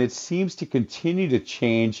different, and it seems to continue to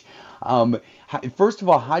change. First of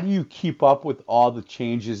all, how do you keep up with all the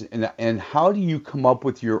changes, and how do you come up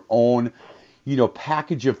with your own,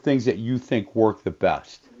 package of things that you think work the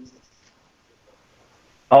best?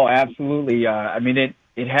 Oh, absolutely.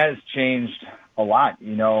 It has changed a lot.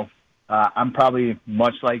 I'm probably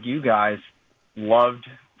much like you guys, loved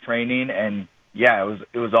training, and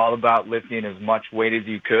it was all about lifting as much weight as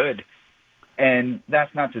you could. And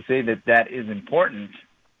that's not to say that is important,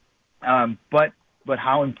 but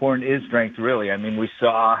how important is strength really? We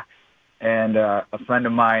saw, and a friend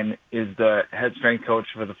of mine is the head strength coach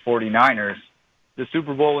for the 49ers. The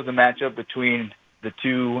Super Bowl was a matchup between the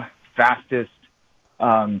two fastest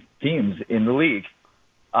teams in the league.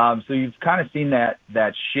 So you've kind of seen that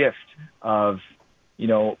shift of,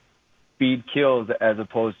 speed kills as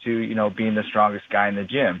opposed to, being the strongest guy in the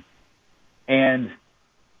gym. And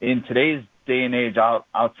in today's day and age,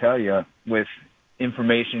 I'll tell you, with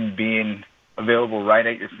information being available right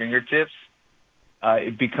at your fingertips,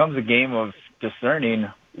 it becomes a game of discerning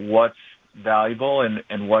what's valuable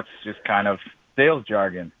and what's just kind of sales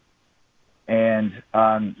jargon. And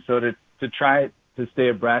so to try to stay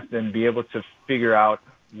abreast and be able to figure out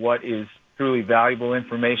what is truly valuable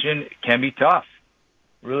information can be tough.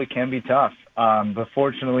 Really can be tough. But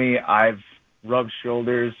fortunately, I've rubbed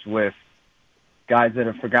shoulders with guys that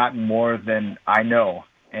have forgotten more than I know.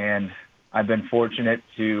 And I've been fortunate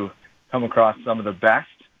to come across some of the best.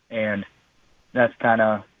 And that's kind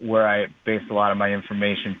of where I base a lot of my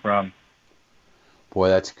information from. Boy,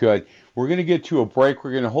 that's good. We're going to get to a break.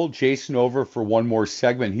 We're going to hold Jason over for one more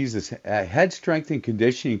segment. He's a head strength and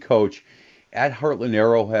conditioning coach at Heartland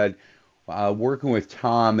Arrowhead, working with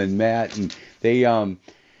Tom and Matt, and they,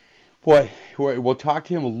 we'll talk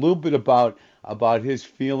to him a little bit about his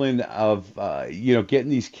feeling of, getting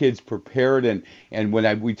these kids prepared, and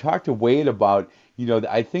when we talked to Wade about,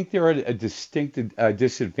 I think they're at a distinct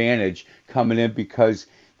disadvantage coming in because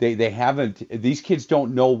these kids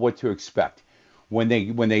don't know what to expect. When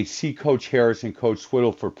they see Coach Harris and Coach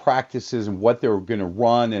Swiddle for practices and what they're going to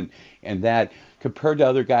run and that, compared to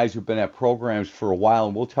other guys who've been at programs for a while,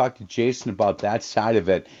 and we'll talk to Jason about that side of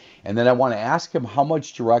it. And then I want to ask him how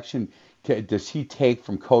much direction does he take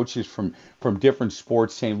from coaches from different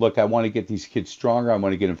sports saying, look, I want to get these kids stronger, I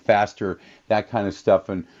want to get them faster, that kind of stuff.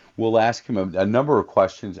 And we'll ask him a number of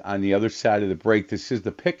questions on the other side of the break. This is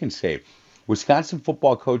the Pick and Save, Wisconsin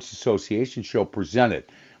Football Coaches Association show presented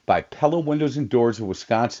by Pella Windows and Doors of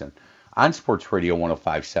Wisconsin on Sports Radio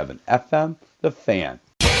 105.7 FM, The Fan.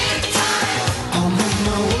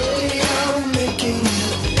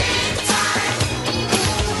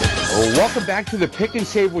 Welcome back to the Pick and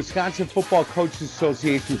Save Wisconsin Football Coaches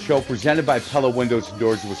Association show presented by Pella Windows and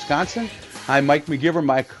Doors of Wisconsin. I'm Mike McGivern.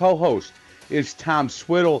 My co-host is Tom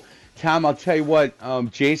Swiddle. Tom, I'll tell you what,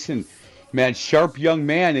 Jason, man, sharp young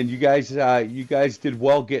man, and you guys did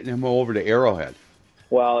well getting him over to Arrowhead.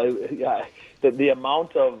 Well, the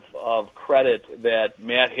amount of credit that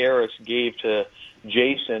Matt Harris gave to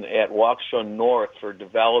Jason at Waukesha North for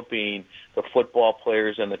developing the football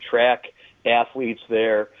players and the track athletes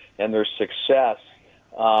there and their success,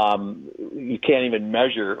 you can't even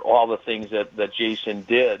measure all the things that Jason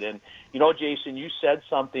did. And, Jason, you said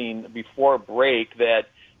something before break that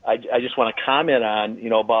I just want to comment on,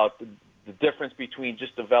 about the difference between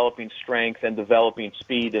just developing strength and developing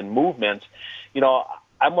speed and movement.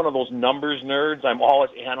 I'm one of those numbers nerds. I'm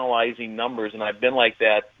always analyzing numbers, and I've been like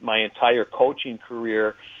that my entire coaching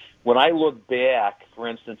career. When I look back, for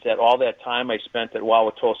instance, at all that time I spent at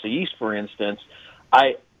Wauwatosa East, for instance,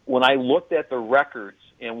 when I looked at the records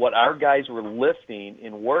and what our guys were lifting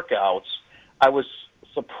in workouts, I was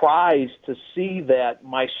surprised to see that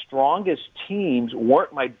my strongest teams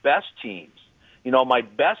weren't my best teams. My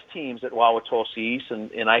best teams at Wauwatosa East,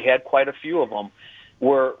 and I had quite a few of them,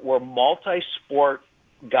 were multi-sport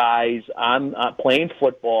guys on playing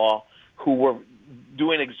football who were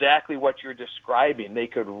doing exactly what you're describing. They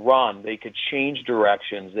could run, they could change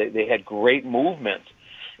directions, they had great movement.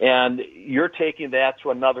 And you're taking that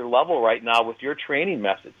to another level right now with your training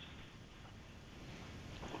methods.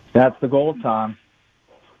 That's the goal, Tom.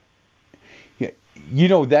 Yeah,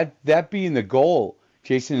 that being the goal,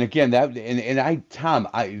 Jason. Again, Tom,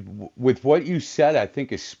 with what you said, I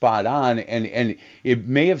think is spot on, and it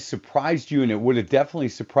may have surprised you, and it would have definitely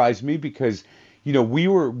surprised me because, we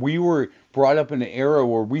were brought up in an era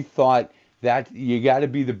where we thought that you got to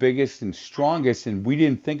be the biggest and strongest, and we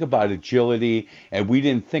didn't think about agility, and we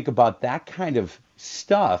didn't think about that kind of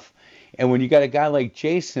stuff. And when you got a guy like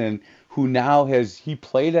Jason, who now he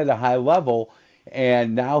played at a high level,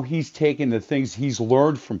 and now he's taken the things he's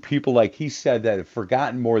learned from people, like he said, that have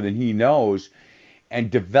forgotten more than he knows, and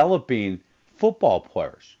developing football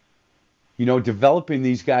players, developing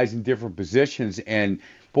these guys in different positions. And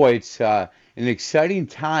boy, it's an exciting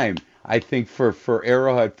time, I think, for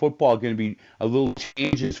Arrowhead football. Going to be a little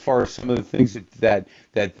change as far as some of the things that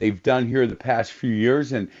they've done here the past few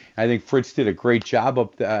years, and I think Fritz did a great job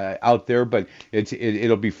out there. But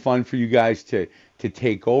it'll be fun for you guys to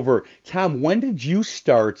take over. Tom, when did you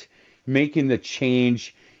start making the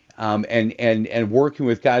change and working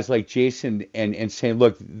with guys like Jason and saying,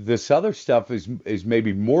 look, this other stuff is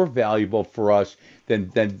maybe more valuable for us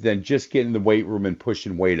than just getting in the weight room and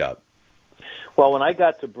pushing weight up? Well, when I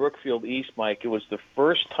got to Brookfield East, Mike, it was the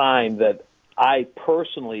first time that I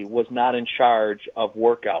personally was not in charge of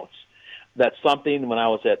workouts. That's something when I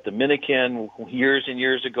was at Dominican years and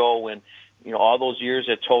years ago, when all those years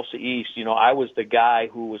at Tulsa East, I was the guy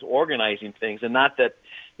who was organizing things. And not that,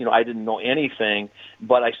 I didn't know anything,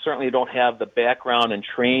 but I certainly don't have the background and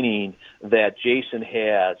training that Jason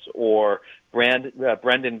has, or Brendan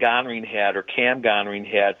Gonring had, or Cam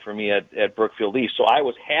Gonring had for me at Brookfield East. So I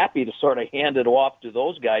was happy to sort of hand it off to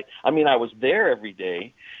those guys. I mean, I was there every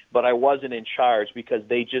day, but I wasn't in charge because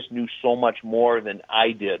they just knew so much more than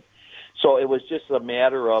I did. So it was just a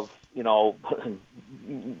matter of,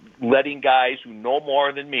 letting guys who know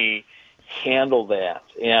more than me handle that.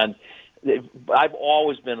 And I've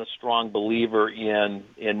always been a strong believer in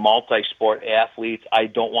multi-sport athletes. I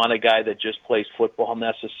don't want a guy that just plays football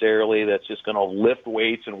necessarily, that's just going to lift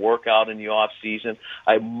weights and work out in the off season.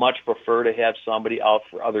 I much prefer to have somebody out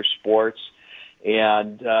for other sports.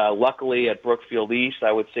 And luckily at Brookfield East,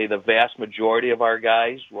 I would say the vast majority of our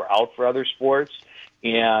guys were out for other sports.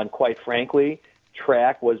 And quite frankly,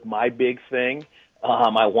 track was my big thing.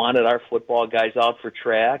 I wanted our football guys out for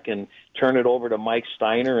track, and turn it over to Mike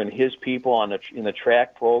Steiner and his people in the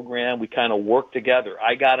track program. We kind of worked together.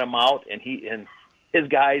 I got him out, and he and his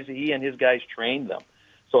guys trained them.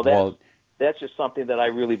 So that's just something that I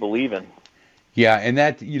really believe in. Yeah, and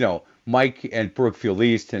that, Mike and Brookfield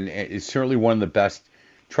East, and it's certainly one of the best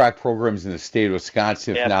track programs in the state of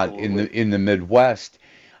Wisconsin, if Absolutely. not in the Midwest.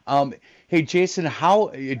 Hey, Jason,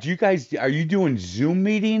 are you doing Zoom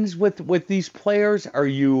meetings with these players? Are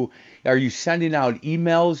you sending out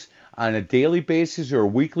emails on a daily basis or a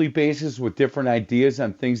weekly basis with different ideas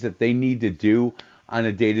on things that they need to do on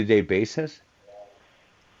a day-to-day basis?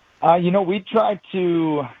 We try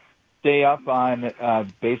to stay up on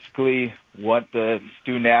basically what the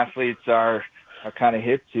student athletes are kind of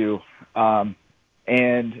hip to.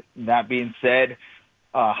 And that being said,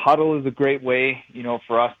 Huddle is a great way,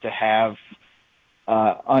 for us to have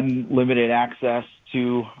unlimited access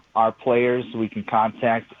to our players. We can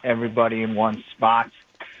contact everybody in one spot.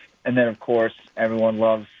 And then, of course, everyone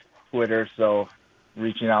loves Twitter, so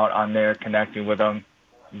reaching out on there, connecting with them,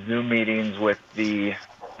 Zoom meetings with the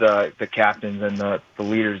captains and the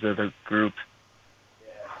leaders of the group.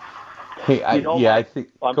 Hey, I think.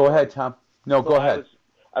 Go ahead, Tom. No, go ahead.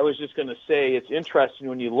 I was just going to say, it's interesting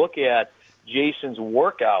when you look at Jason's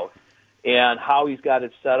workout and how he's got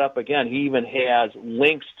it set up. Again, he even has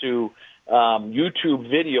links to YouTube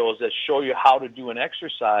videos that show you how to do an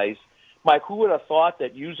exercise. Mike, who would have thought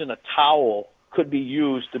that using a towel could be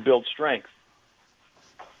used to build strength?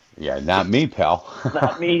 Yeah, not me, pal.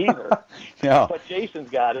 Not me either. No. But Jason's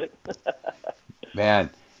got it. Man,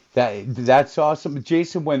 that's awesome.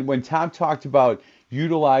 Jason, when Tom talked about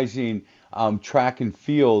utilizing track and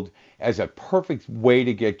field as a perfect way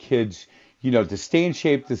to get kids, to stay in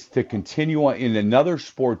shape, to continue on in another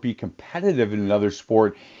sport, be competitive in another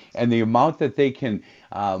sport, and the amount that they can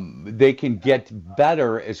get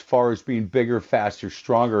better as far as being bigger, faster,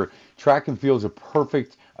 stronger. Track and field is a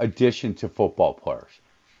perfect addition to football players.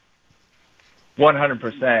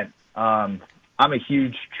 100%. I'm a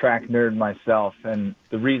huge track nerd myself, and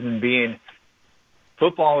the reason being,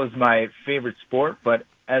 football is my favorite sport, but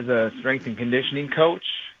as a strength and conditioning coach,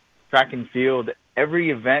 track and field, every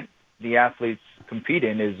event the athletes compete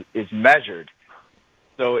in is measured.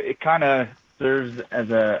 So it kind of serves as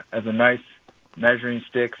a nice measuring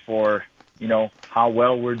stick for, how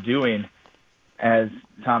well we're doing. As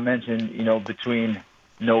Tom mentioned, between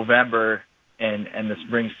November and the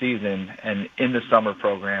spring season and in the summer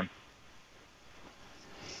program.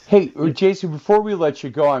 Hey, Jason, before we let you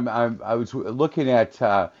go, I was looking at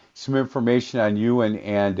some information on you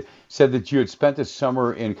and said that you had spent the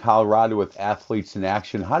summer in Colorado with Athletes in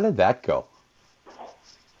Action. How did that go?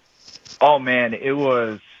 Oh, man, it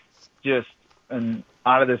was just an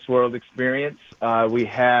out-of-this-world experience. We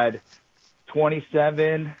had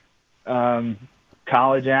 27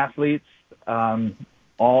 college athletes,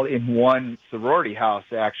 all in one sorority house,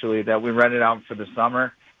 actually, that we rented out for the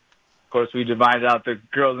summer. Of course, we divided out the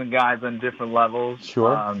girls and guys on different levels.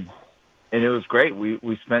 Sure. And it was great.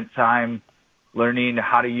 We spent time learning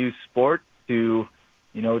how to use sport to,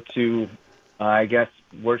 I guess,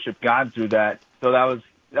 worship God through that. So that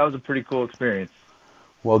was a pretty cool experience.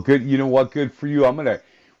 Well, good. You know what? Good for you.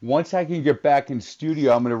 Once I can get back in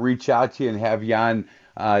studio, I'm going to reach out to you and have you on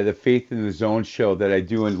the Faith in the Zone show that I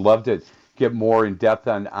do, and love to get more in depth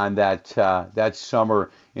on that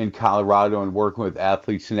summer in Colorado and working with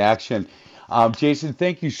Athletes in Action. Jason,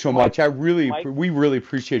 thank you so much. We really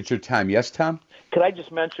appreciate your time. Yes, Tom? Could I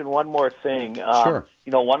just mention one more thing? Sure.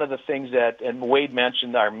 One of the things and Wade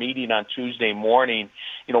mentioned our meeting on Tuesday morning,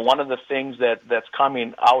 one of the things that's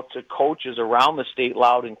coming out to coaches around the state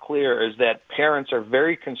loud and clear is that parents are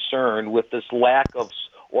very concerned with this lack of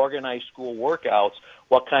organized school workouts,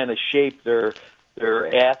 what kind of shape their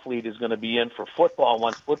athlete is going to be in for football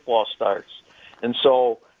once football starts. And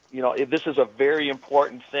so, this is a very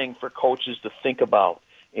important thing for coaches to think about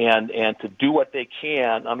and to do what they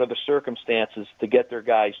can under the circumstances to get their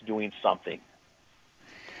guys doing something.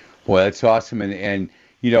 Well, that's awesome. And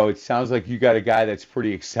it sounds like you got a guy that's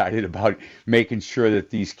pretty excited about making sure that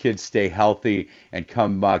these kids stay healthy and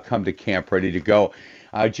come to camp ready to go.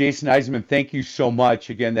 Jason Eisenman, thank you so much.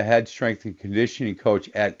 Again, the head strength and conditioning coach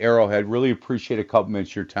at Arrowhead. Really appreciate a couple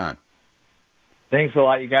minutes of your time. Thanks a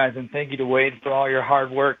lot, you guys, and thank you to Wade for all your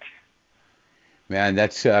hard work. Man,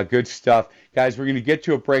 that's good stuff. Guys, we're going to get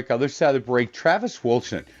to a break. Other side of the break, Travis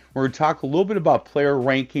Wilson. We're going to talk a little bit about player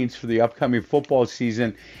rankings for the upcoming football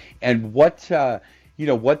season and what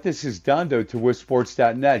this has done to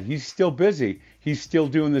WisSports.net. He's still busy. He's still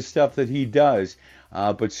doing the stuff that he does.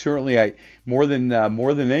 But certainly, more than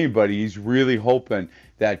anybody, he's really hoping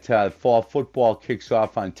that fall football kicks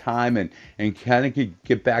off on time and kind of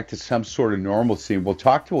get back to some sort of normalcy. And we'll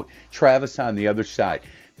talk to Travis on the other side.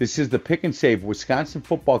 This is the Pick and Save Wisconsin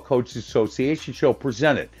Football Coaches Association show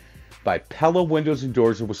presented by Pella Windows and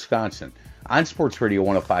Doors of Wisconsin on Sports Radio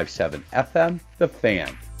 105.7 FM, The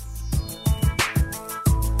Fan.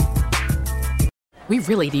 We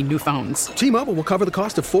really need new phones. T-Mobile will cover the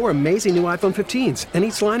cost of 4 amazing new iPhone 15s, and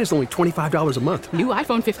each line is only $25 a month. New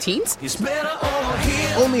iPhone 15s? It's better over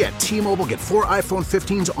here. Only at T-Mobile, get 4 iPhone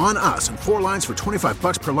 15s on us and 4 lines for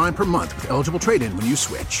 $25 per line per month with eligible trade-in when you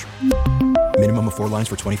switch. Minimum of 4 lines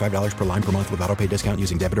for $25 per line per month with auto-pay discount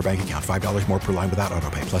using debit or bank account. $5 more per line without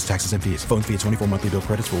auto-pay, plus taxes and fees. Phone fee at 24 monthly bill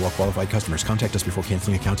credits for well-qualified customers. Contact us before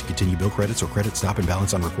canceling account to continue bill credits or credit stop and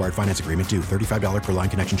balance on required finance agreement due. $35 per line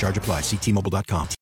connection charge applies. See T-Mobile.com.